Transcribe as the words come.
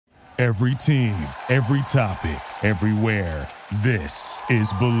Every team, every topic, everywhere. This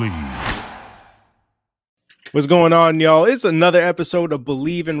is Believe. What's going on, y'all? It's another episode of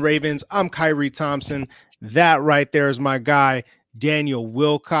Believe in Ravens. I'm Khari Thompson. That right there is my guy, Daniel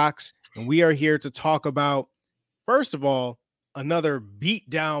Wilcox. And we are here to talk about, first of all, another beat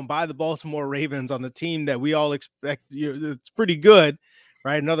down by the Baltimore Ravens on the team that we all expect. It's pretty good,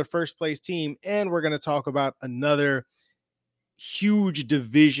 right? Another first place team. And we're going to talk about another huge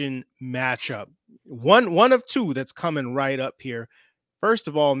division matchup. One of two that's coming right up here. First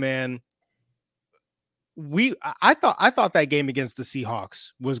of all, man, I thought that game against the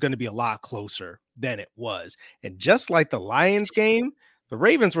Seahawks was going to be a lot closer than it was. And just like the Lions game, the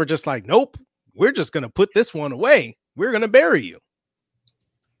Ravens were just like, nope, we're just going to put this one away. We're going to bury you.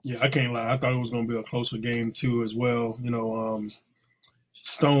 Yeah, I can't lie. I thought it was going to be a closer game too as well.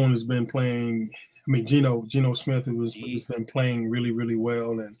 Stone has been playing. I mean, Geno Smith has been playing really, really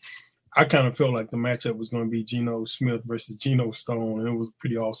well. And I kind of felt like the matchup was going to be Geno Smith versus Geno Stone. And it was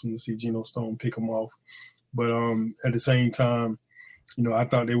pretty awesome to see Geno Stone pick him off. But at the same time, I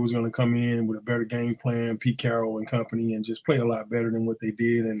thought they was going to come in with a better game plan, Pete Carroll and company, and just play a lot better than what they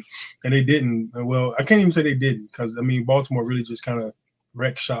did. And they didn't. Well, I can't even say they didn't because, Baltimore really just kind of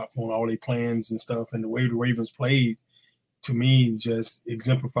wrecked shop on all their plans and stuff. And the way the Ravens played, to me, just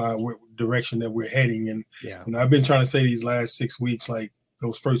exemplified what direction that we're heading. And I've been trying to say these last 6 weeks, like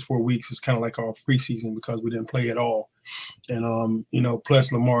those first 4 weeks is kind of like our preseason because we didn't play at all. And,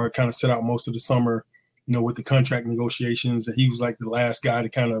 plus Lamar kind of set out most of the summer, with the contract negotiations, and he was like the last guy to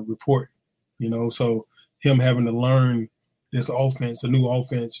kind of report, so him having to learn this offense, a new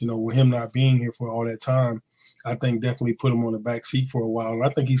offense, with him not being here for all that time, I think definitely put him on the back seat for a while. And I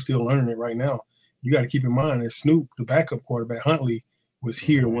think he's still learning it right now. You got to keep in mind that Snoop, the backup quarterback, Huntley, was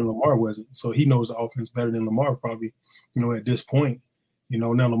here when Lamar wasn't. So he knows the offense better than Lamar probably, at this point.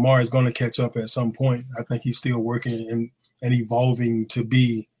 Now Lamar is going to catch up at some point. I think he's still working and evolving to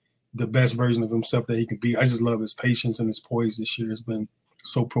be the best version of himself that he can be. I just love his patience and his poise this year. It's been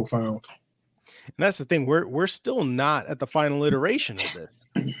so profound. And that's the thing. We're still not at the final iteration of this,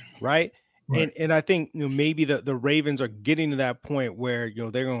 right? And I think maybe the Ravens are getting to that point where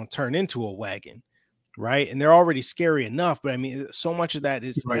they're going to turn into a wagon, right? And they're already scary enough, but so much of that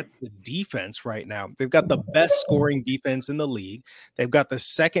is that's the defense right now. They've got the best scoring defense in the league. They've got the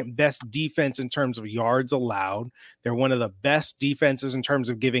second best defense in terms of yards allowed. They're one of the best defenses in terms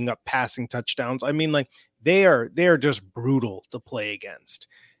of giving up passing touchdowns. They are just brutal to play against.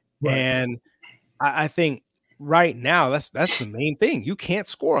 Right. And I think right now that's the main thing. You can't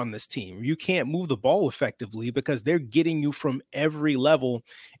score on this team. You can't move the ball effectively because they're getting you from every level.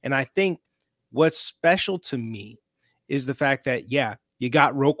 And I think what's special to me is the fact that, you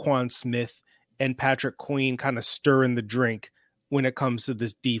got Roquan Smith and Patrick Queen kind of stirring the drink when it comes to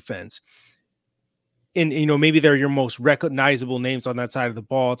this defense. And, maybe they're your most recognizable names on that side of the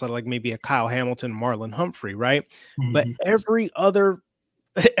ball. It's like maybe a Kyle Hamilton, Marlon Humphrey, right? Mm-hmm. But every other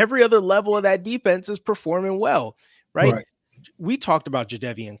level of that defense is performing well, right? We talked about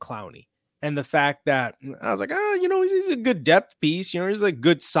Jadeveon Clowney. And the fact that I was like, he's a good depth piece. He's a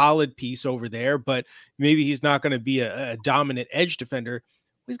good solid piece over there, but maybe he's not going to be a dominant edge defender.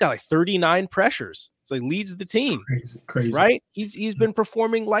 He's got like 39 pressures. So he leads the team. Crazy. Right? He's been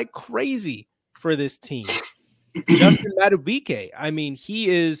performing like crazy for this team. Justin Madubuike,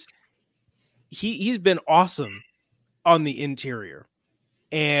 he's been awesome on the interior.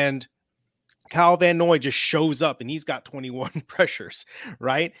 And Kyle Van Noy just shows up and he's got 21 pressures,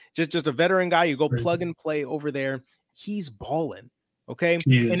 right? Just a veteran guy. You go plug and play over there. He's balling. Okay.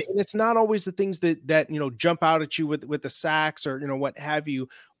 And it's not always the things that jump out at you with the sacks or, what have you.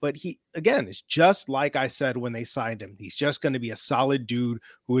 But he, again, is just like I said when they signed him. He's just going to be a solid dude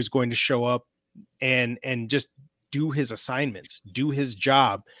who is going to show up and just do his assignments, do his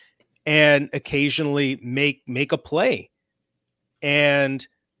job, and occasionally make a play. And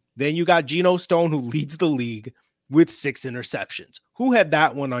then you got Geno Stone, who leads the league with 6 interceptions. Who had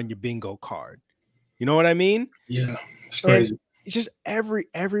that one on your bingo card? You know what I mean? Yeah, it's crazy. And it's just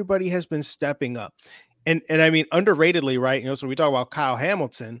everybody has been stepping up. And underratedly, right? So we talk about Kyle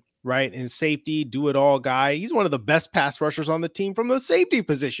Hamilton, right? And safety, do-it-all guy. He's one of the best pass rushers on the team from the safety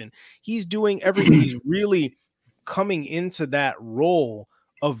position. He's doing everything. He's really coming into that role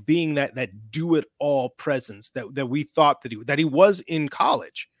of being that do-it-all presence that we thought that he was in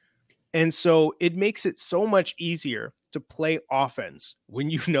college. And so it makes it so much easier to play offense when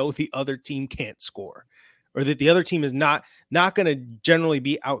the other team can't score, or that the other team is not going to generally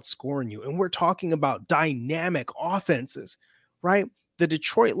be outscoring you. And we're talking about dynamic offenses, right? The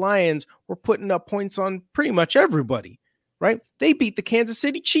Detroit Lions were putting up points on pretty much everybody, right? They beat the Kansas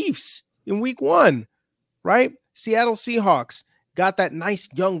City Chiefs in week 1, right? Seattle Seahawks got that nice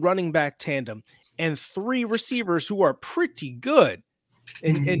young running back tandem and 3 receivers who are pretty good.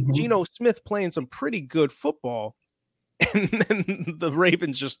 And Geno Smith playing some pretty good football. And then the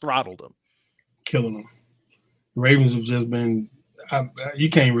Ravens just throttled them. Killing them. The Ravens have just been you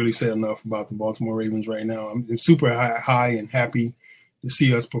can't really say enough about the Baltimore Ravens right now. I'm super high and happy to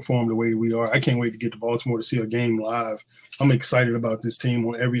see us perform the way that we are. I can't wait to get to Baltimore to see a game live. I'm excited about this team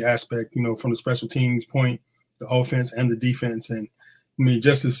on every aspect, from the special teams point, the offense and the defense. And I mean,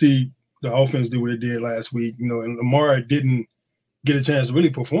 just to see the offense do what it did last week, and Lamar didn't get a chance to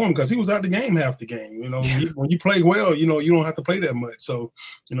really perform because he was out the game half the game. When you play well, you don't have to play that much. So,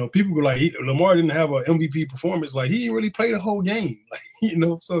 people were like, Lamar didn't have an MVP performance. Like, he didn't really play the whole game.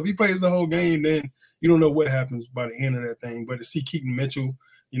 So if he plays the whole game, then you don't know what happens by the end of that thing. But to see Keaton Mitchell,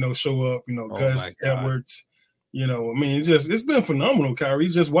 show up, Gus Edwards, it's been phenomenal,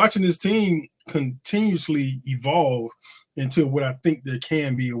 Khari. Just watching this team continuously evolve into what I think there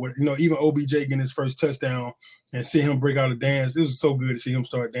can be. Even OBJ getting his first touchdown and see him break out a dance. It was so good to see him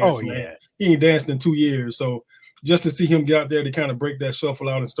start dancing. Oh, yeah. Man. He ain't danced in 2 years. So just to see him get out there to kind of break that shuffle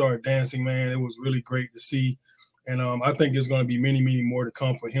out and start dancing, man, it was really great to see. And I think there's going to be many, many more to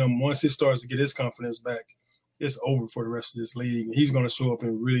come for him. Once he starts to get his confidence back, it's over for the rest of this league. And he's going to show up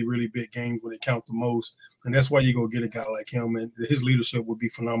in really, really big games when it counts the most. And that's why you go get a guy like him. And his leadership will be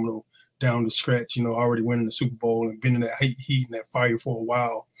phenomenal down the stretch, already winning the Super Bowl and been in that heat and that fire for a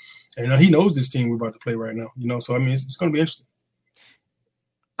while. And he knows this team we're about to play right now, so, it's going to be interesting.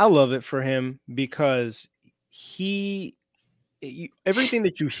 I love it for him because everything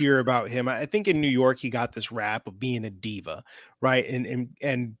that you hear about him, I think in New York, he got this rap of being a diva, right?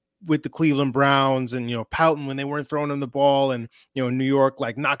 And with the Cleveland Browns and, pouting when they weren't throwing him the ball and, New York,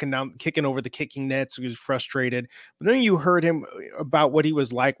 like kicking over the kicking nets. He was frustrated. But then you heard him about what he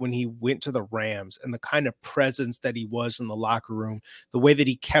was like when he went to the Rams and the kind of presence that he was in the locker room, the way that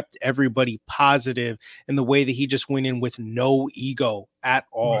he kept everybody positive and the way that he just went in with no ego at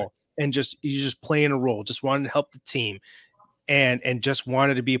all. Right. And he's just playing a role, just wanted to help the team and just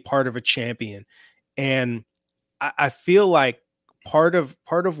wanted to be a part of a champion. And I feel like part of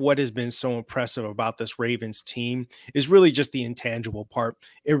what has been so impressive about this Ravens team is really just the intangible part.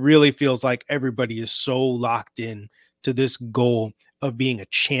 It really feels like everybody is so locked in to this goal of being a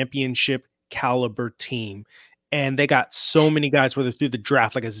championship caliber team. And they got so many guys, whether through the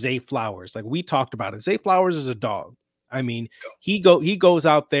draft, like a Zay Flowers, like we talked about it. Zay Flowers is a dog. I mean, he goes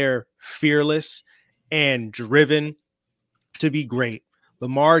out there fearless and driven to be great.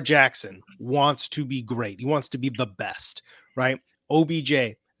 Lamar Jackson wants to be great. He wants to be the best, right? OBJ,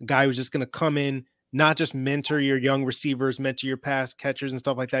 a guy who's just going to come in, not just mentor your young receivers, mentor your pass catchers and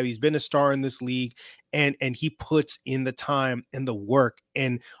stuff like that. He's been a star in this league and he puts in the time and the work.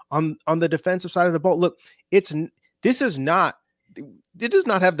 And on the defensive side of the ball, look, it does not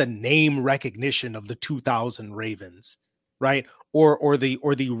have the name recognition of the 2000 Ravens, right? Or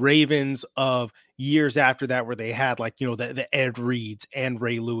the Ravens of years after that, where they had the Ed Reeds and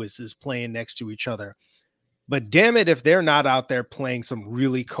Ray Lewis's playing next to each other. But damn it, if they're not out there playing some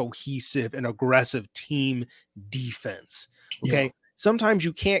really cohesive and aggressive team defense. Okay. Yeah. Sometimes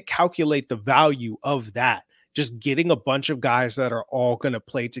you can't calculate the value of that. Just getting a bunch of guys that are all going to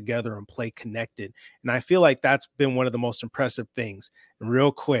play together and play connected. And I feel like that's been one of the most impressive things. And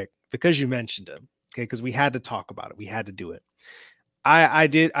real quick, because you mentioned him, okay, because we had to talk about it. We had to do it. I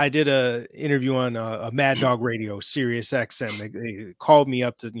did a interview on a Mad Dog Radio, Sirius XM. They called me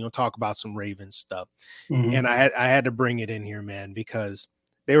up to talk about some Ravens stuff, and I had to bring it in here, man, because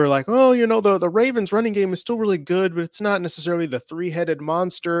they were like, "Oh, the Ravens running game is still really good, but it's not necessarily the 3-headed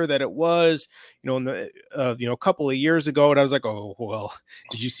monster that it was, in the a couple of years ago." And I was like, "Oh, well,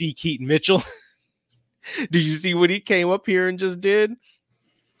 did you see Keaton Mitchell? Did you see what he came up here and just did?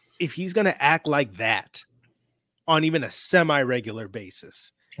 If he's gonna act like that on even a semi-regular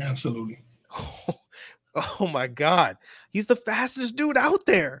basis." Absolutely. Oh my God. He's the fastest dude out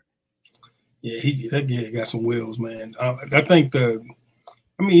there. Yeah, that kid got some wheels, man. I think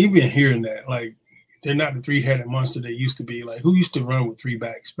you've been hearing that. Like, they're not the 3-headed monster they used to be. Like, who used to run with 3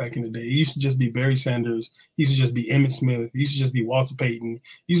 backs back in the day? It used to just be Barry Sanders. It used to just be Emmitt Smith. It used to just be Walter Payton. It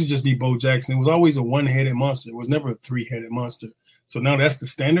used to just be Bo Jackson. It was always a 1-headed monster. It was never a 3-headed monster. So now that's the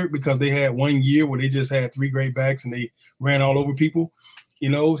standard because they had 1 year where they just had 3 great backs and they ran all over people,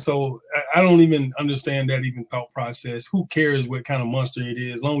 So I don't even understand that even thought process. Who cares what kind of monster it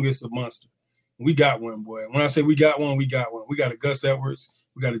is, as long as it's a monster? We got one, boy. When I say we got one, we got one. We got a Gus Edwards.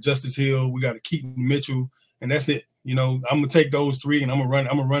 We got a Justice Hill. We got a Keaton Mitchell. and that's it. You know, I'm gonna take those 3 and I'm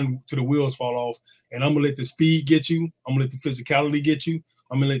gonna run till the wheels fall off, and I'm gonna let the speed get you. I'm gonna let the physicality get you.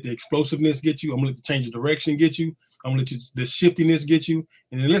 I'm gonna let the explosiveness get you. I'm gonna let the change of direction get you. I'm gonna let the shiftiness get you.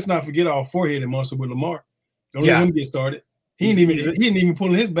 And then let's not forget our forehead monster with Lamar. Don't let him get started. He ain't even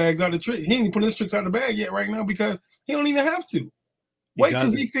pulling his bags out of the trick. He ain't even pulling his tricks out of the bag yet right now because he don't even have to. Wait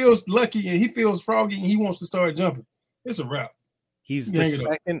till he feels lucky and he feels froggy and he wants to start jumping. It's a wrap. He's the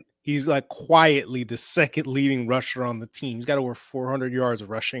second. He's like quietly the second leading rusher on the team. He's got over 400 yards of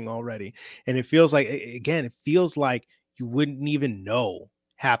rushing already. And it feels like, again, you wouldn't even know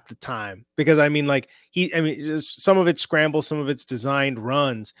half the time because some of it's scramble, some of it's designed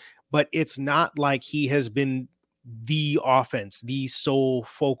runs, but it's not like he has been the offense, the sole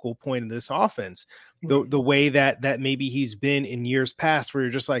focal point of this offense. The way that maybe he's been in years past where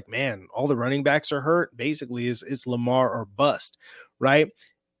you're just like, man, all the running backs are hurt. Basically is Lamar or bust. Right.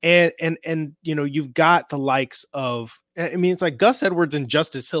 And you know, you've got the likes of, I mean, it's like Gus Edwards and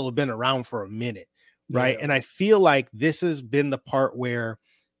Justice Hill have been around for a minute. Right. Yeah. And I feel like this has been the part where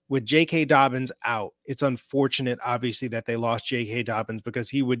with J.K. Dobbins out, it's unfortunate, obviously, that they lost J.K. Dobbins because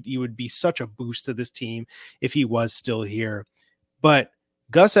he would be such a boost to this team if he was still here. But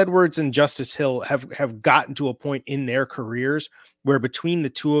Gus Edwards and Justice Hill have gotten to a point in their careers where between the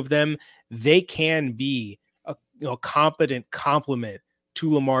two of them, they can be a competent complement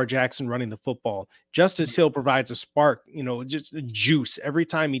to Lamar Jackson running the football. Justice Hill provides a spark, just a juice every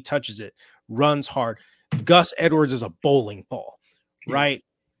time he touches it, runs hard. Gus Edwards is a bowling ball, right?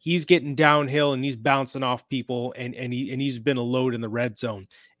 He's getting downhill and he's bouncing off people and he's been a load in the red zone.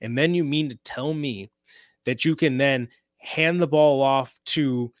 And then you mean to tell me that you can then hand the ball off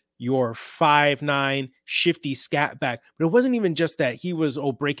to your 5'9" shifty scat back. But it wasn't even just that he was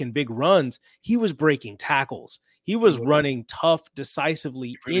breaking big runs. He was breaking tackles. He was running tough,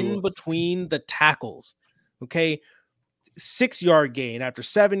 decisively between the tackles. Okay. 6-yard gain after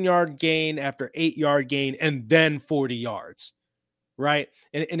 7-yard gain after 8-yard gain, and then 40 yards. Right.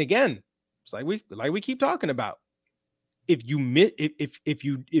 And again, it's like we keep talking about. If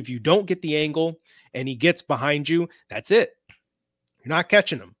you don't get the angle and he gets behind you, that's it. You're not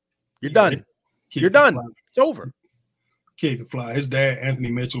catching him. You're done. You're done. It's over. Kid can fly. His dad,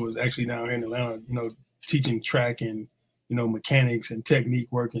 Anthony Mitchell, was actually down here in Atlanta, teaching track and, mechanics and technique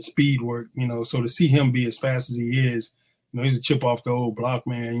work and speed work, so to see him be as fast as he is, he's a chip off the old block,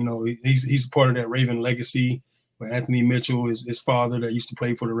 man. He's part of that Raven legacy. But Anthony Mitchell is his father that used to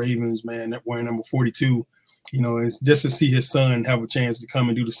play for the Ravens, man, that wearing number 42. It's just to see his son have a chance to come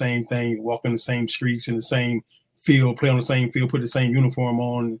and do the same thing, walk in the same streets in the same field, play on the same field, put the same uniform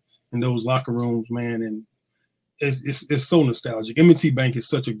on in those locker rooms, man. And it's so nostalgic. M&T Bank is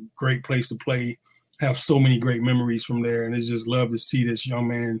such a great place to play, have so many great memories from there. And it's just love to see this young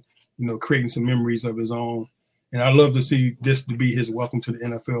man, creating some memories of his own. And I love to see this to be his welcome to the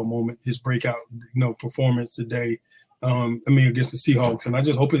NFL moment, his breakout, performance today. Against the Seahawks. And I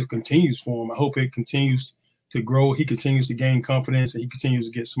just hope it continues for him. I hope it continues to grow. He continues to gain confidence and he continues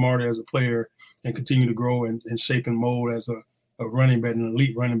to get smarter as a player and continue to grow and shape and mold as a running back, an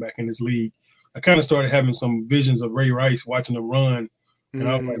elite running back in this league. I kind of started having some visions of Ray Rice watching him run. And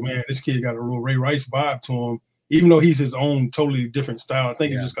I was like, man, this kid got a real Ray Rice vibe to him, even though he's his own totally different style. I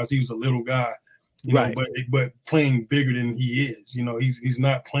think it's just because he was a little guy. But playing bigger than he is. He's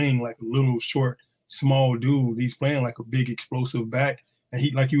not playing like a little short, small dude. He's playing like a big explosive back. And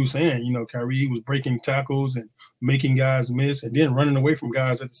he, like you were saying, Khari, he was breaking tackles and making guys miss and then running away from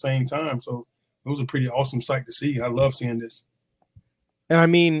guys at the same time. So it was a pretty awesome sight to see. I love seeing this. And I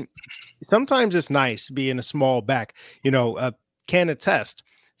mean, sometimes it's nice being a small back, can attest.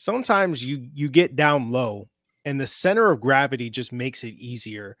 Sometimes you get down low and the center of gravity just makes it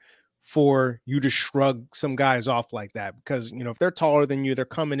easier for you to shrug some guys off like that, because if they're taller than you, they're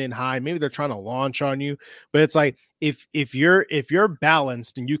coming in high, maybe they're trying to launch on you, but it's like if you're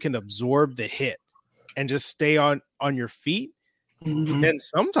balanced and you can absorb the hit and just stay on your feet, then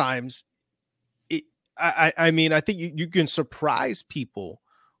sometimes I think you can surprise people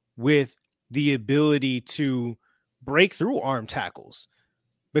with the ability to break through arm tackles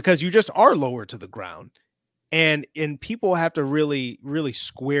because you just are lower to the ground. And people have to really, really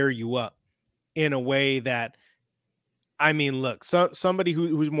square you up in a way that, look, somebody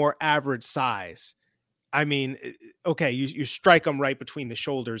who's more average size, okay, you strike them right between the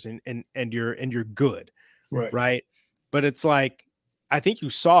shoulders and you're good, right? But it's like, I think you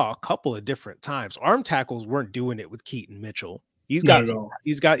saw a couple of different times arm tackles weren't doing it with Keaton Mitchell. He's got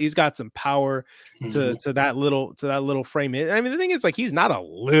some power to that little frame. The thing is, like, he's not a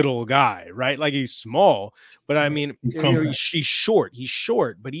little guy, right? Like, he's small, but he's short. He's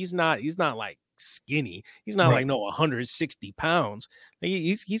short, but he's not like skinny. He's not Right. like 160 pounds.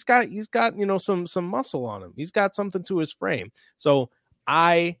 He's got some muscle on him. He's got something to his frame. So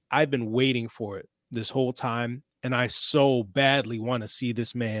I've been waiting for it this whole time, and I so badly want to see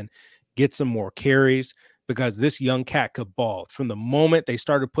this man get some more carries, because this young cat could ball. From the moment they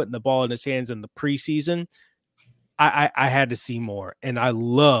started putting the ball in his hands in the preseason, I had to see more, and I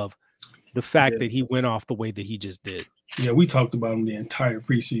love the fact that he went off the way that he just did. Yeah, we talked about him the entire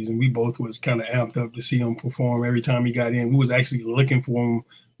preseason. We both was kind of amped up to see him perform every time he got in. We was actually looking for him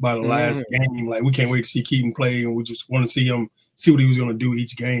by the last game. Like, we can't wait to see Keaton play, and we just want to see him, see what he was going to do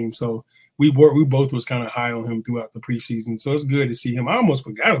each game. So we both was kind of high on him throughout the preseason. So it's good to see him. I almost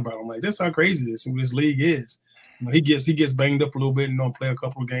forgot about him. Like, that's how crazy this league is. He gets banged up a little bit and don't play a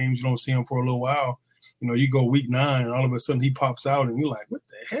couple of games. You don't see him for a little while. You go week 9 and all of a sudden he pops out and you're like, what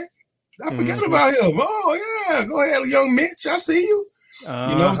the heck? I forgot about him. Oh, yeah. Go ahead, young Mitch. I see you.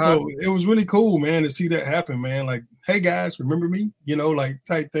 So it was really cool, man, to see that happen, man. Like, hey, guys, remember me? Like,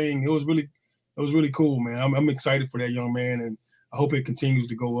 type thing. It was really cool, man. I'm excited for that young man, and I hope it continues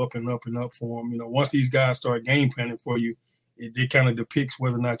to go up and up and up for him. Once these guys start game planning for you, it kind of depicts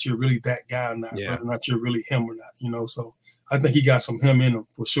whether or not you're really that guy or not, whether or not you're really him or not, So I think he got some him in him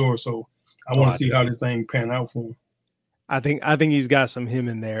for sure. So I want to see how this thing pan out for him. I think he's got some him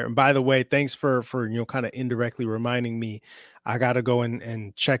in there. And by the way, thanks for kind of indirectly reminding me. I got to go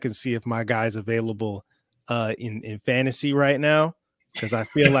and check and see if my guy's available in fantasy right now, because I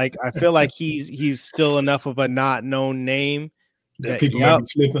feel like he's still enough of a not known name that people might be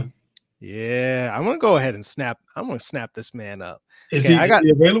slipping. Yeah, I'm gonna go ahead and snap. I'm gonna snap this man up. Is he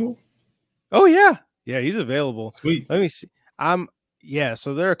available? Oh yeah, he's available. Sweet. Let me see.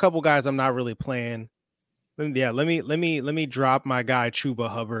 So there are a couple guys I'm not really playing. Let me drop my guy Chuba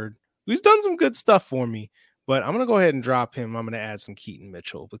Hubbard, who's done some good stuff for me, but I'm gonna go ahead and drop him. I'm gonna add some Keaton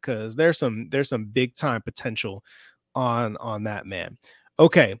Mitchell, because there's some big time potential on that man.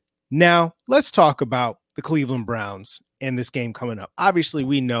 Okay, now let's talk about the Cleveland Browns and this game coming up. Obviously,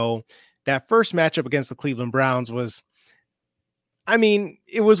 we know that first matchup against the Cleveland Browns was,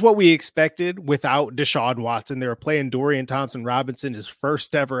 it was what we expected without Deshaun Watson. They were playing Dorian Thompson-Robinson, his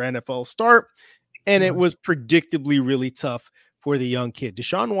first ever NFL start, and it was predictably really tough for the young kid.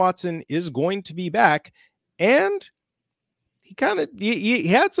 Deshaun Watson is going to be back, and he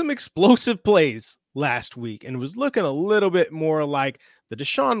had some explosive plays last week, and it was looking a little bit more like the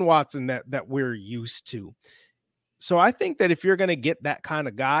Deshaun Watson that we're used to. So I think that if you're going to get that kind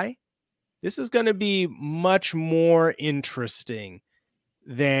of guy, this is going to be much more interesting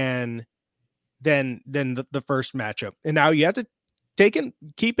than the first matchup. And now you have to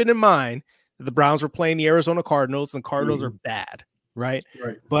keep it in mind that the Browns were playing the Arizona Cardinals, and the Cardinals are bad, right?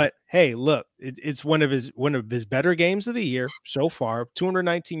 Right. But hey, look, it's one of his better games of the year so far.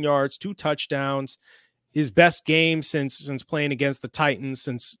 219 yards, 2 touchdowns, his best game since playing against the Titans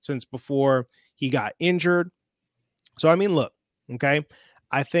since before he got injured. So look, okay,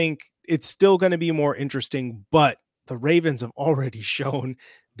 I think it's still going to be more interesting, but the Ravens have already shown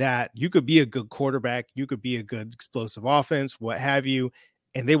that you could be a good quarterback, you could be a good explosive offense, what have you,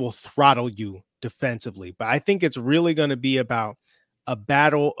 and they will throttle you defensively. But I think it's really going to be about a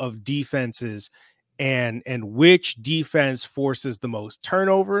battle of defenses, and which defense forces the most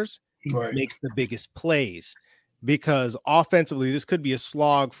turnovers, makes the biggest plays. Because offensively, this could be a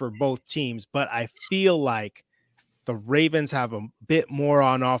slog for both teams, but I feel like the Ravens have a bit more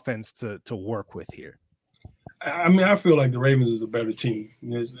on offense to work with here. I feel like the Ravens is a better team.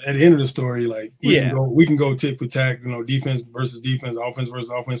 At the end of the story, like we can go tit for tat, defense versus defense, offense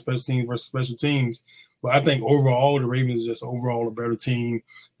versus offense, special teams versus special teams. But I think overall, the Ravens is just overall a better team.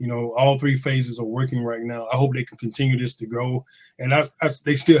 All 3 phases are working right now. I hope they can continue this to grow. And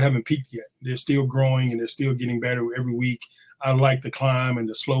they still haven't peaked yet. They're still growing, and they're still getting better every week. I like the climb and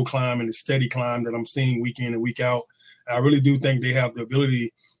the slow climb and the steady climb that I'm seeing week in and week out. And I really do think they have the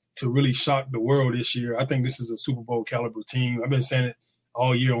ability to really shock the world this year. I think this is a Super Bowl caliber team. I've been saying it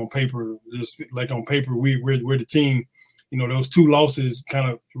all year on paper. Just like on paper, we're the team. Those 2 losses kind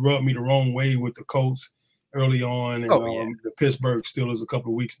of rubbed me the wrong way with the Colts early on, and the Pittsburgh Steelers a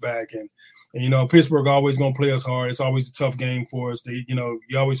couple of weeks back. And Pittsburgh always going to play us hard. It's always a tough game for us. They,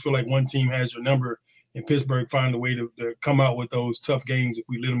 you always feel like one team has your number, and Pittsburgh find a way to come out with those tough games if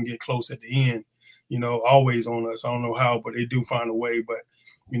we let them get close at the end. Always on us. I don't know how, but they do find a way. But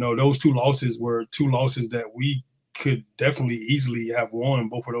those 2 losses were 2 losses that we could definitely easily have won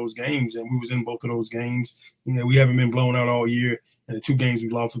both of those games, and we was in both of those games. We haven't been blown out all year, and the 2 games we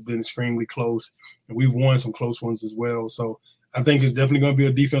lost have been extremely close, and we've won some close ones as well. So I think it's definitely going to be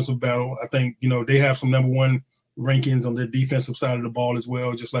a defensive battle. I think they have some number 1 rankings on their defensive side of the ball as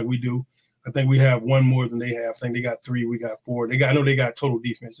well, just like we do. I think we have one more than they have. I think they got 3, we got 4. I know they got total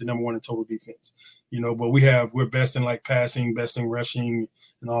defense. They're number 1 in total defense, but we're best in like passing, best in rushing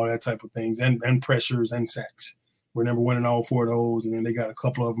and all that type of things, and pressures and sacks. We're number 1 in all 4 of those. And then they got a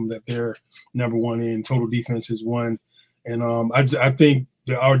couple of them that they're number 1 in. Total defense is 1. And I think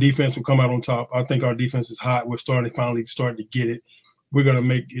that our defense will come out on top. I think our defense is hot. We're finally starting to get it. We're going to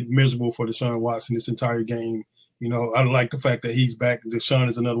make it miserable for Deshaun Watson this entire game. I like the fact that he's back. Deshaun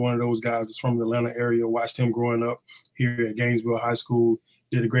is another one of those guys that's from the Atlanta area. Watched him growing up here at Gainesville High School.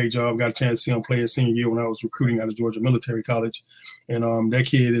 Did a great job. Got a chance to see him play his senior year when I was recruiting out of Georgia Military College. And that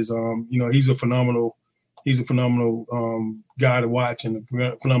kid is, he's a phenomenal guy to watch and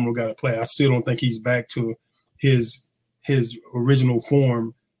a phenomenal guy to play. I still don't think he's back to his original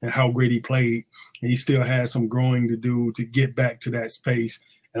form and how great he played. And he still has some growing to do to get back to that space.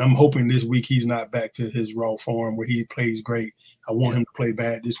 And I'm hoping this week he's not back to his raw form where he plays great. I want him to play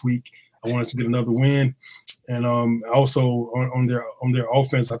bad this week. I want us to get another win. And also on their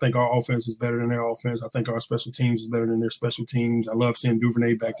offense, I think our offense is better than their offense. I think our special teams is better than their special teams. I love seeing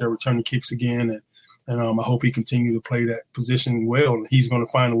Duvernay back there returning kicks again. And I hope he continue to play that position well. And he's going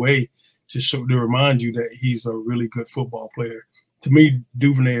to find a way to remind you that he's a really good football player. To me,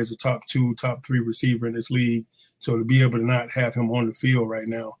 Duvernay is a top 2, top 3 receiver in this league. So to be able to not have him on the field right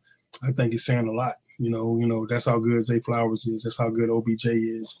now, I think it's saying a lot. That's how good Zay Flowers is. That's how good OBJ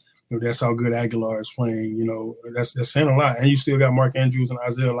is. That's how good Aguilar is playing. That's saying a lot. And you still got Mark Andrews and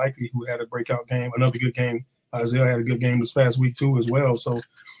Isaiah Likely, who had a breakout game, another good game. Isaiah had a good game this past week too as well. So,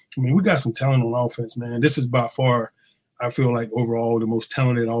 we got some talent on offense, man. This is by far, I feel like overall, the most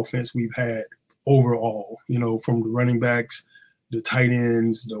talented offense we've had overall, from the running backs, the tight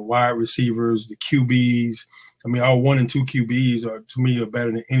ends, the wide receivers, the QBs. Our 1 and 2 QBs are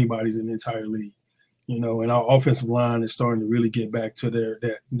better than anybody's in the entire league, and our offensive line is starting to really get back to their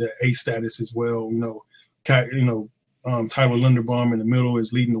A status as well. Tyler Linderbaum in the middle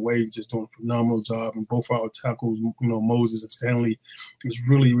is leading the way, just doing a phenomenal job. And both our tackles, Moses and Stanley, is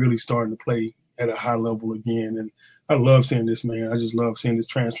really, really starting to play at a high level again. And I love seeing this, man. I just love seeing this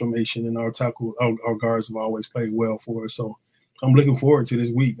transformation. And our guards have always played well for us. So I'm looking forward to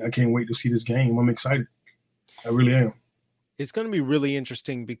this week. I can't wait to see this game. I'm excited. I really am. It's going to be really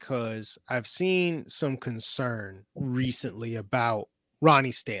interesting because I've seen some concern recently about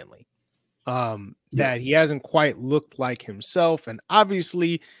Ronnie Stanley, that he hasn't quite looked like himself. And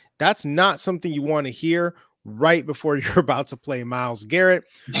obviously that's not something you want to hear right before you're about to play Myles Garrett,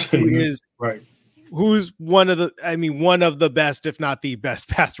 who is right. Who's one of the best, if not the best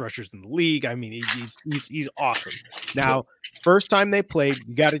pass rushers in the league. He's awesome. Now, first time they played,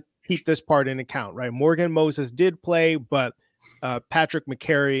 you got to keep this part in account, right? Morgan Moses did play, but Patrick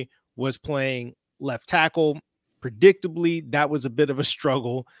McCary was playing left tackle. Predictably, that was a bit of a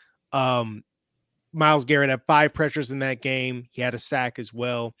struggle. Myles Garrett had 5 pressures in that game. He had a sack as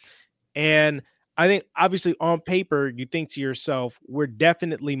well. And I think obviously on paper, you think to yourself, we're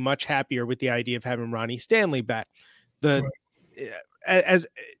definitely much happier with the idea of having Ronnie Stanley back. As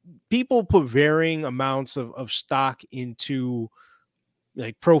people put varying amounts of stock into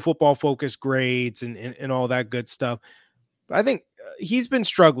like Pro Football Focus grades and all that good stuff. But I think he's been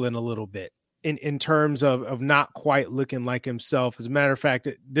struggling a little bit in terms of not quite looking like himself. As a matter of fact,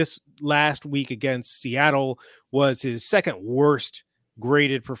 this last week against Seattle was his second worst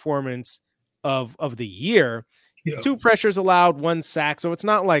graded performance of the year. Yeah. 2 pressures allowed, 1 sack. So it's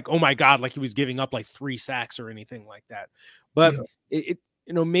not like, oh my God, like he was giving up like 3 sacks or anything like that. But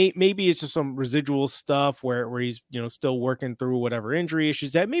maybe it's just some residual stuff where he's, still working through whatever injury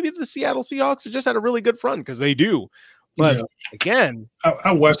issues that maybe the Seattle Seahawks have just had a really good front because they do. But again,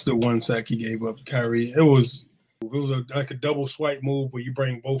 I watched the 1 sack he gave up, Khari. It was like a double swipe move where you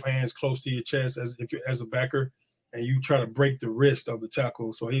bring both hands close to your chest as a backer, and you try to break the wrist of the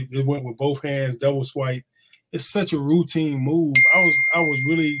tackle. So it went with both hands, double swipe. It's such a routine move. I was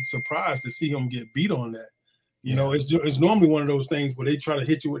really surprised to see him get beat on that. It's normally one of those things where they try to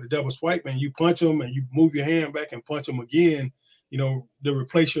hit you with the double swipe, and you punch them and you move your hand back and punch them again, to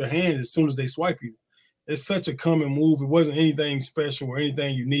replace your hand as soon as they swipe you. It's such a common move. It wasn't anything special or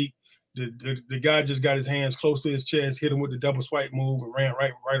anything unique. The guy just got his hands close to his chest, hit him with the double swipe move, and ran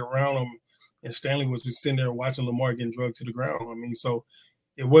right around him. And Stanley was just sitting there watching Lamar getting drugged to the ground. So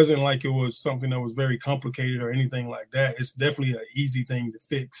it wasn't like it was something that was very complicated or anything like that. It's definitely an easy thing to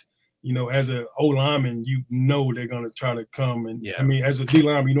fix. As an O-lineman, they're going to try to come. And as a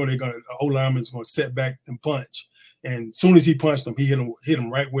D-lineman, O-lineman's going to set back and punch. And as soon as he punched him, he hit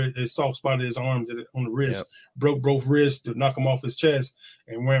him right where his soft spot of his arms on the wrist, broke both wrists to knock him off his chest,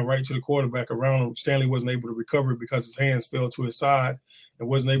 and ran right to the quarterback around him. Stanley wasn't able to recover because his hands fell to his side and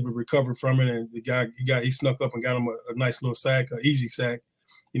wasn't able to recover from it. And the guy he snuck up and got him a nice little sack, an easy sack.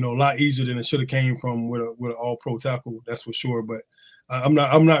 A lot easier than it should have came from with an all-pro tackle, that's for sure. But I'm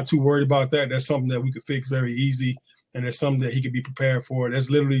not too worried about that. That's something that we could fix very easy, and that's something that he could be prepared for. That's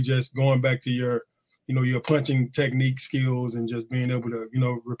literally just going back to your punching technique skills and just being able to,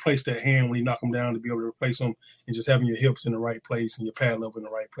 replace that hand when you knock him down, to be able to replace them, and just having your hips in the right place and your pad level in the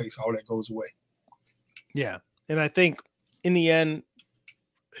right place. All that goes away. Yeah, and I think in the end,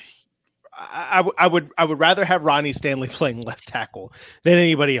 I would rather have Ronnie Stanley playing left tackle than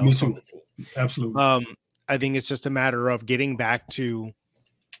anybody else on the team. Absolutely. I think it's just a matter of getting back to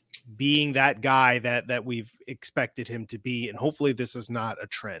being that guy that we've expected him to be, and hopefully this is not a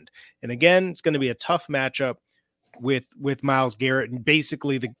trend. And again, it's going to be a tough matchup with Myles Garrett, and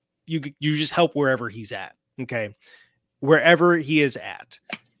basically you just help wherever he's at. Okay, wherever he is at,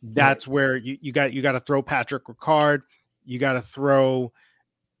 that's where you got to throw Patrick Ricard, you got to throw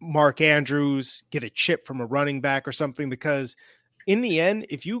Mark Andrews, get a chip from a running back or something, because in the end,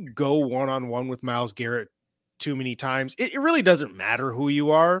 if you go one-on-one with Myles Garrett too many times, it really doesn't matter who you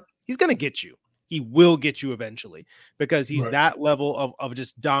are. He's going to get you. He will get you eventually, because he's that level of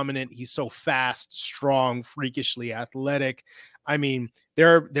just dominant. He's so fast, strong, freakishly athletic. I mean,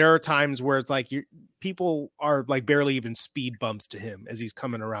 there are times where it's like people are like barely even speed bumps to him as he's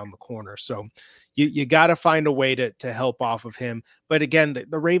coming around the corner. So you got to find a way to help off of him. But again,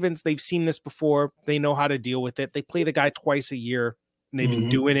 the Ravens, they've seen this before. They know how to deal with it. They play the guy twice a year, and they've been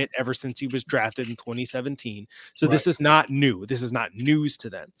doing it ever since he was drafted in 2017. So this is not new. This is not news to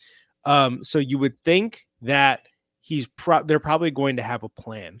them. So you would think that they're probably going to have a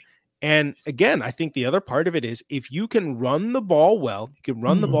plan. And again, I think the other part of it is, if you can run the ball well, you can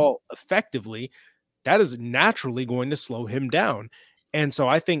run the ball effectively, that is naturally going to slow him down. And so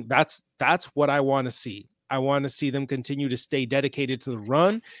I think that's what I want to see. I want to see them continue to stay dedicated to the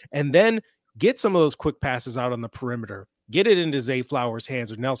run, and then get some of those quick passes out on the perimeter, get it into Zay Flowers'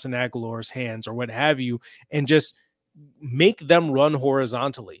 hands or Nelson Aguilar's hands or what have you, and just make them run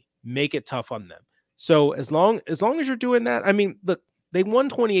horizontally, make it tough on them. So as long as you're doing that, I mean, look, they won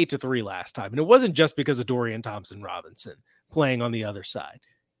 28-3 last time, and it wasn't just because of Dorian Thompson-Robinson playing on the other side.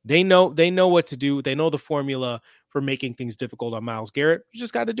 They know what to do. They know the formula for making things difficult on Myles Garrett. You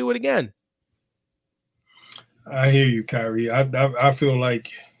just got to do it again. I hear you, Khari. I feel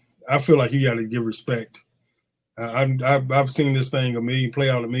like you got to give respect. I've seen this thing play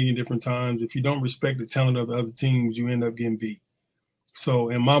out a million different times. If you don't respect the talent of the other teams, you end up getting beat. So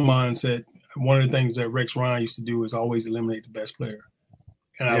in my mindset, one of the things that Rex Ryan used to do is always eliminate the best player.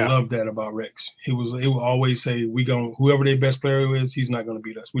 And I love that about Rex. He will always say, whoever their best player is, he's not going to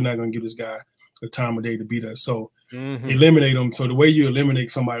beat us. We're not going to give this guy a time of day to beat us. So eliminate him. So the way you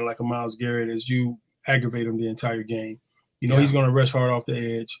eliminate somebody like a Myles Garrett is you aggravate him the entire game. He's going to rush hard off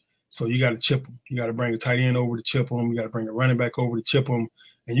the edge. So you got to chip him. You got to bring a tight end over to chip him. You got to bring a running back over to chip him.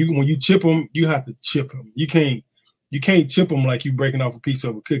 And when you chip him, you have to chip him. You can't chip him like you breaking off a piece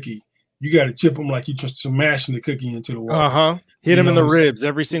of a cookie. You got to chip him like you just smashing the cookie into the wall. Hit him in the ribs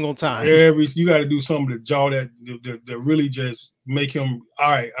every single time. You got to do something to jaw that really just make him.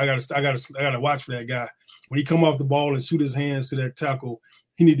 All right, I gotta watch for that guy when he come off the ball and shoot his hands to that tackle.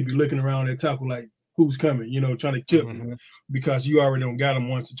 He need to be looking around that tackle like, who's coming? Trying to chip him, because you already don't got him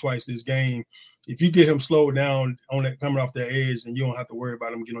once or twice this game. If you get him slowed down on that coming off that edge, then you don't have to worry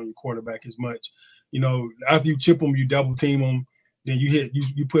about him getting on your quarterback as much. After you chip him, you double team him. Then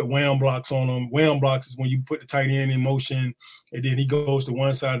you put wham blocks on him. Wham blocks is when you put the tight end in motion, and then he goes to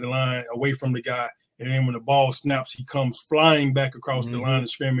one side of the line away from the guy. And then when the ball snaps, he comes flying back across the line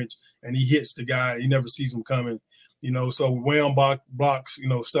of scrimmage, and he hits the guy. He never sees him coming. So wham blocks,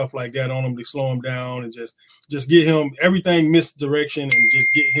 stuff like that on him to slow him down and just get him everything misdirection and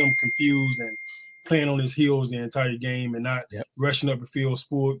just get him confused and playing on his heels the entire game and not rushing up the field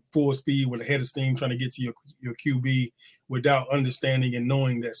full speed with a head of steam trying to get to your QB without understanding and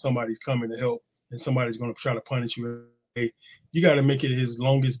knowing that somebody's coming to help and somebody's going to try to punish you. You got to make it his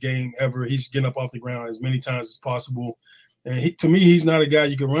longest game ever. He's getting up off the ground as many times as possible. And to me, he's not a guy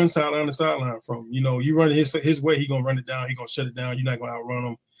you can run sideline to sideline from. You run his way, he's going to run it down. He's going to shut it down. You're not going to outrun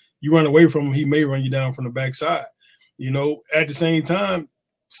him. You run away from him, he may run you down from the backside. At the same time,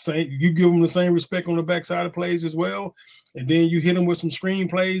 you give him the same respect on the backside of plays as well. And then you hit him with some screen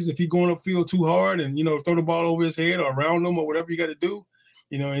plays if he's going upfield too hard and, throw the ball over his head or around him or whatever you got to do.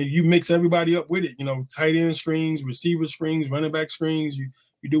 And you mix everybody up with it. Tight end screens, receiver screens, running back screens. You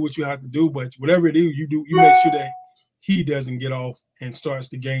do what you have to do. But whatever it is, you make sure that he doesn't get off and starts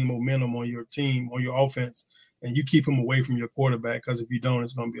to gain momentum on your team, on your offense, and you keep him away from your quarterback, because if you don't,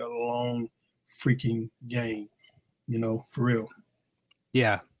 it's going to be a long freaking game, for real.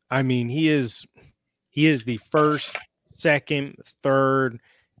 Yeah. I mean, he is the first, second, third,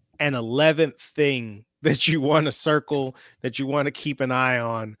 and 11th thing that you want to circle, that you want to keep an eye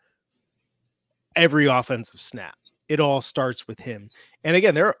on every offensive snap. It all starts with him. And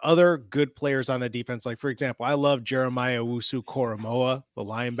again, there are other good players on the defense. Like, for example, I love Jeremiah Owusu-Koramoah, the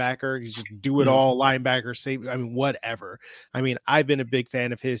linebacker. He's just do-it-all linebacker, save. I mean, whatever. I mean, I've been a big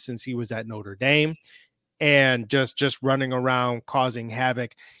fan of his since he was at Notre Dame, and just running around causing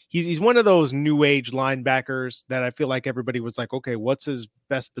havoc. He's one of those new age linebackers that I feel like everybody was like, okay, what's his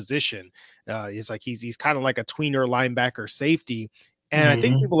best position? He's kind of like a tweener linebacker safety. And I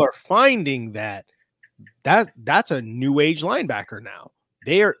think people are finding that's a new age linebacker now.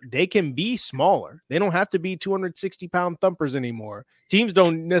 They can be smaller. They don't have to be 260-pound thumpers anymore. Teams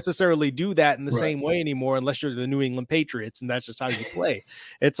don't necessarily do that in the same way anymore, unless you're the New England Patriots, and that's just how you play.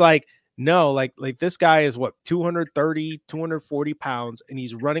 It's like, no, like this guy is 230, 240 pounds, and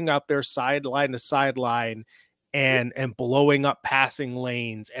he's running out there sideline to sideline and blowing up passing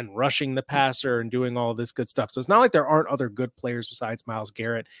lanes and rushing the passer and doing all this good stuff. So it's not like there aren't other good players besides Myles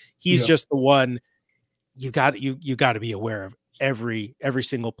Garrett. He's just the one you got to be aware of every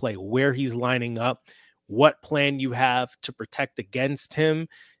single play, where he's lining up, what plan you have to protect against him,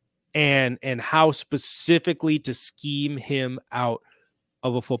 and how specifically to scheme him out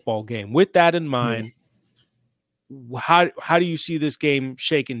of a football game. With that in mind, how do you see this game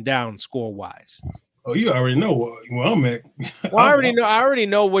shaking down score wise? Oh, you already know where I'm at. Well, I already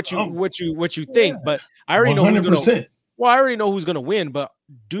know what you think, but I already know 100%. I already know who's going to win, but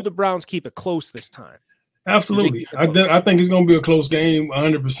do the Browns keep it close this time? Absolutely. I think it's going to be a close game,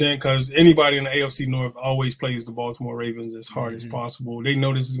 100%, because anybody in the AFC North always plays the Baltimore Ravens as hard as possible. They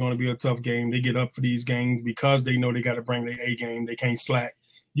know this is going to be a tough game. They get up for these games because they know they got to bring their A game. They can't slack.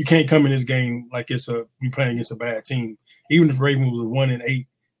 You can't come in this game like you're playing against a bad team. Even if Ravens was 1-8,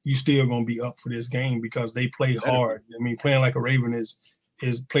 you still going to be up for this game because they play hard. I mean, playing like a Raven is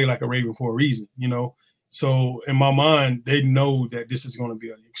play like a Raven for a reason, So in my mind, they know that this is going to be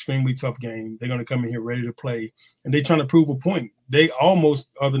an extremely tough game. They're going to come in here ready to play, and they're trying to prove a point. They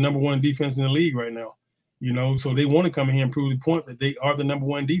almost are the number one defense in the league right now, So they want to come in here and prove the point that they are the number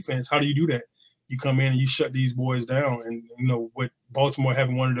one defense. How do you do that? You come in and you shut these boys down. And, with Baltimore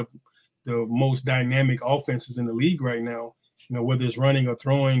having one of the most dynamic offenses in the league right now, whether it's running or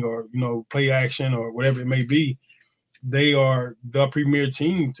throwing or, play action or whatever it may be, they are the premier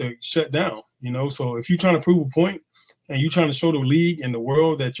team to shut down, So if you're trying to prove a point and you're trying to show the league and the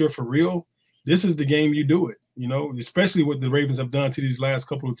world that you're for real, this is the game you do it, especially what the Ravens have done to these last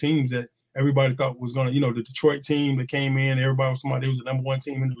couple of teams that everybody thought was going to, the Detroit team that came in, everybody was somebody who was the number one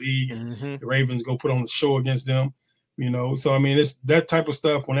team in the league, and the Ravens go put on the show against them, So, I mean, it's that type of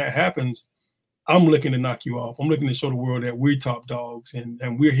stuff. When that happens, I'm looking to knock you off. I'm looking to show the world that we're top dogs and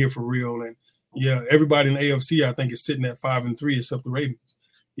we're here for real. And, yeah, everybody in the AFC, I think, is sitting at 5-3 except the Ravens.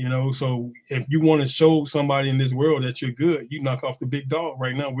 So if you want to show somebody in this world that you're good, you knock off the big dog.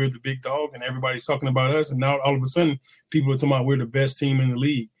 Right now, we're the big dog, and everybody's talking about us. And now all of a sudden, people are talking about we're the best team in the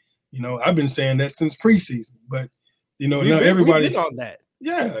league. I've been saying that since preseason, but now everybody on that.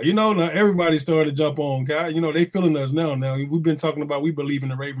 Yeah, now everybody's starting to jump on, guy. They feeling us now. Now we've been talking about we believe in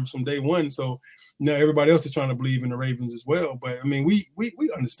the Ravens from day one, so now everybody else is trying to believe in the Ravens as well. But I mean, we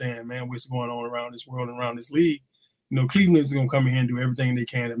understand, man, what's going on around this world and around this league. Cleveland is going to come in here and do everything they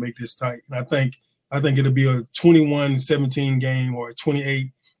can to make this tight. And I think it'll be a 21-17 game or a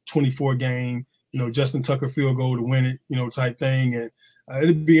 28-24 game. Justin Tucker field goal to win it, type thing. And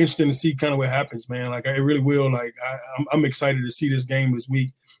it'll be interesting to see kind of what happens, man. Like, I really will. Like, I'm excited to see this game this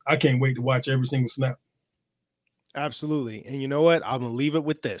week. I can't wait to watch every single snap. Absolutely. And you know what? I'm going to leave it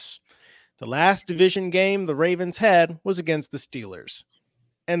with this. The last division game the Ravens had was against the Steelers,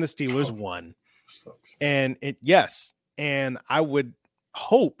 and the Steelers won. Sucks. And and I would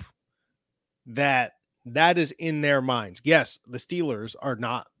hope that is in their minds. Yes, the Steelers are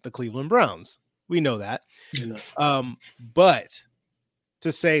not the Cleveland Browns. We know that. But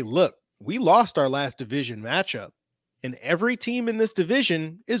to say, look, we lost our last division matchup, and every team in this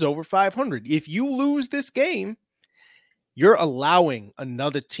division is over 500. If you lose this game, you're allowing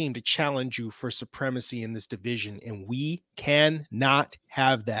another team to challenge you for supremacy in this division, and we cannot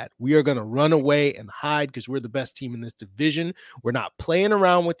have that. We are going to run away and hide because we're the best team in this division. We're not playing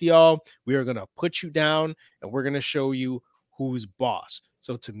around with y'all. We are going to put you down, and we're going to show you who's boss.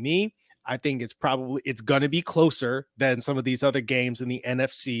 So to me, I think it's going to be closer than some of these other games in the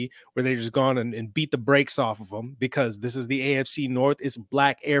NFC where they're just gone and beat the brakes off of them, because this is the AFC North. It's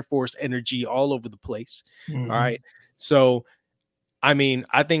Black Air Force energy all over the place. Mm-hmm. All right. So, I mean,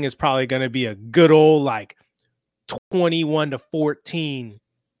 I think it's probably going to be a good old 21-14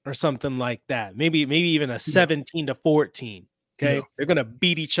 or something like that. Maybe even a 17-14. Okay. Yeah. They're going to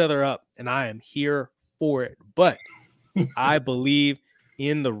beat each other up, and I am here for it. But I believe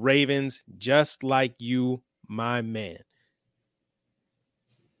in the Ravens, just like you, my man.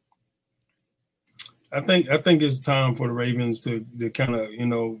 I think it's time for the Ravens to kind of,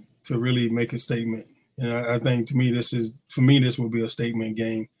 to really make a statement. And I think to me, this will be a statement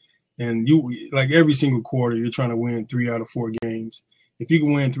game. And like every single quarter, you're trying to win 3 out of 4 games. If you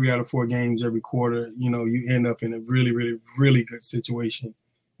can win 3 out of 4 games every quarter, you end up in a really, really, really good situation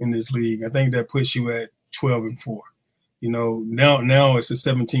in this league. I think that puts you at 12-4. Now it's the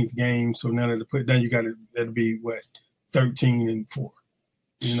 17th game, so now you got that'll be 13-4.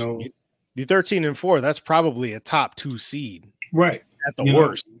 The 13-4, that's probably a top 2 seed, right? At the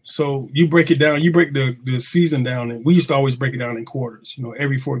worst. So you break it down. You break the season down, and we used to always break it down in quarters.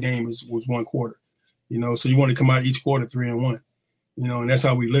 Every 4 games was 1 quarter. So you want to come out each quarter 3-1. And that's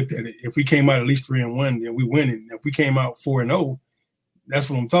how we looked at it. If we came out at least 3-1, then we winning. If we came out 4-0. That's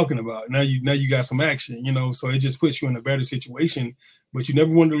what I'm talking about. Now you got some action, so it just puts you in a better situation. But you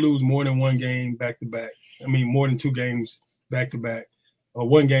never wanted to lose more than 1 game back to back. I mean, more than 2 games back to back, or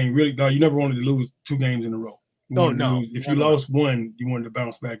 1 game. Really, no, you never wanted to lose 2 games in a row. If you lost 1, you wanted to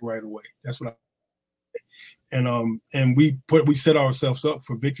bounce back right away. That's what and we set ourselves up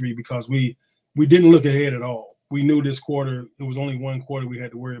for victory because we didn't look ahead at all. We knew this quarter, it was only 1 quarter we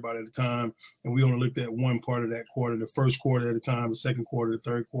had to worry about at a time, and we only looked at one part of that quarter, the first quarter at a time, the second quarter, the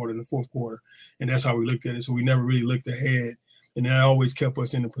third quarter, and the fourth quarter, and that's how we looked at it. So we never really looked ahead, and that always kept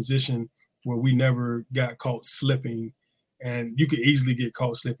us in a position where we never got caught slipping, and you could easily get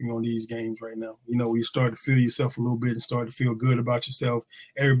caught slipping on these games right now. You start to feel yourself a little bit and start to feel good about yourself.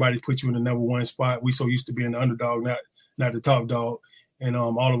 Everybody put you in the number 1 spot. We so used to being the underdog, not the top dog. And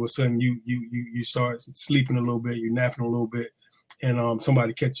all of a sudden you start sleeping a little bit, you're napping a little bit, and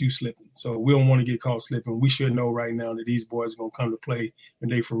somebody catch you slipping. So we don't want to get caught slipping. We should know right now that these boys are going to come to play,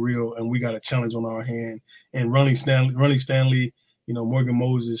 and they for real, and we got a challenge on our hand. And Ronnie Stanley, Morgan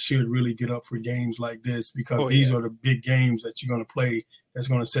Moses should really get up for games like this, because these are the big games that you're going to play that's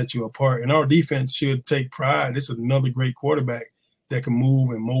going to set you apart. And our defense should take pride. This is another great quarterback that can move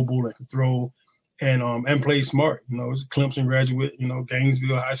and mobile and can throw. And play smart. It's a Clemson graduate,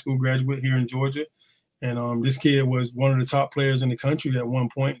 Gainesville High School graduate here in Georgia. And this kid was one of the top players in the country at one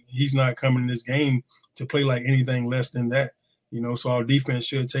point. He's not coming in this game to play like anything less than that. So our defense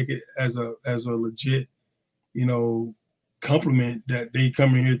should take it as a legit, compliment that they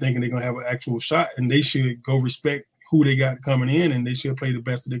come in here thinking they're going to have an actual shot, and they should go respect who they got coming in, and they should play the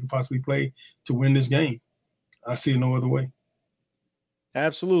best that they could possibly play to win this game. I see it no other way.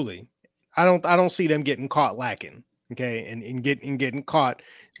 Absolutely. I don't see them getting caught lacking, okay, and getting caught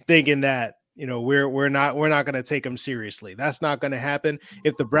thinking that we're not going to take them seriously. That's not going to happen.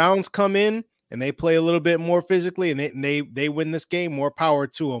 If the Browns come in and they play a little bit more physically and they win this game, more power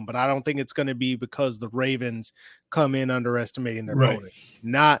to them. But I don't think it's going to be because the Ravens come in underestimating their opponent.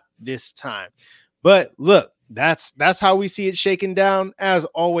 Not this time. But look, that's how we see it shaken down. As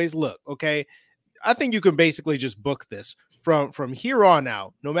always, look, okay, I think you can basically just book this. From here on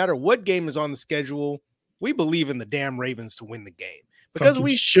out, no matter what game is on the schedule, we believe in the damn Ravens to win the game, because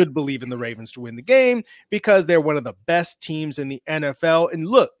we should believe in the Ravens to win the game, because they're one of the best teams in the NFL. And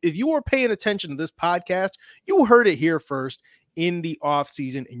look, if you are paying attention to this podcast, you heard it here first in the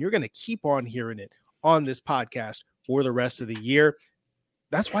offseason, and you're going to keep on hearing it on this podcast for the rest of the year.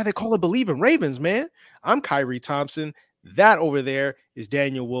 That's why they call it Believe in Ravens, man. I'm Khari Thompson. That over there is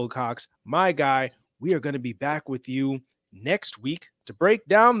Daniel Wilcox, my guy. We are going to be back with you next week to break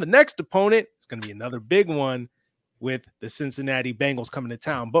down the next opponent. It's going to be another big one with the Cincinnati Bengals coming to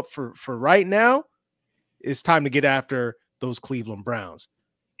town. But for right now, it's time to get after those Cleveland Browns.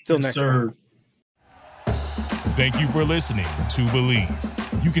 Till next time. Thank you for listening to Believe.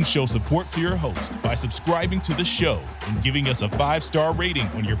 You can show support to your host by subscribing to the show and giving us a 5-star rating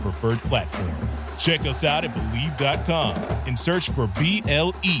on your preferred platform. Check us out at Believe.com and search for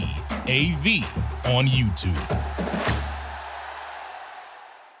BLEAV on YouTube.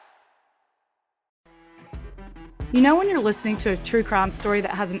 When you're listening to a true crime story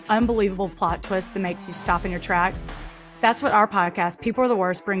that has an unbelievable plot twist that makes you stop in your tracks? That's what our podcast, People Are the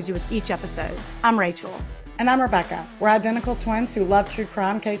Worst, brings you with each episode. I'm Rachel. And I'm Rebecca. We're identical twins who love true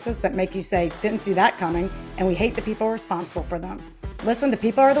crime cases that make you say, didn't see that coming, and we hate the people responsible for them. Listen to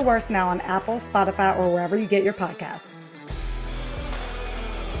People Are the Worst now on Apple, Spotify, or wherever you get your podcasts.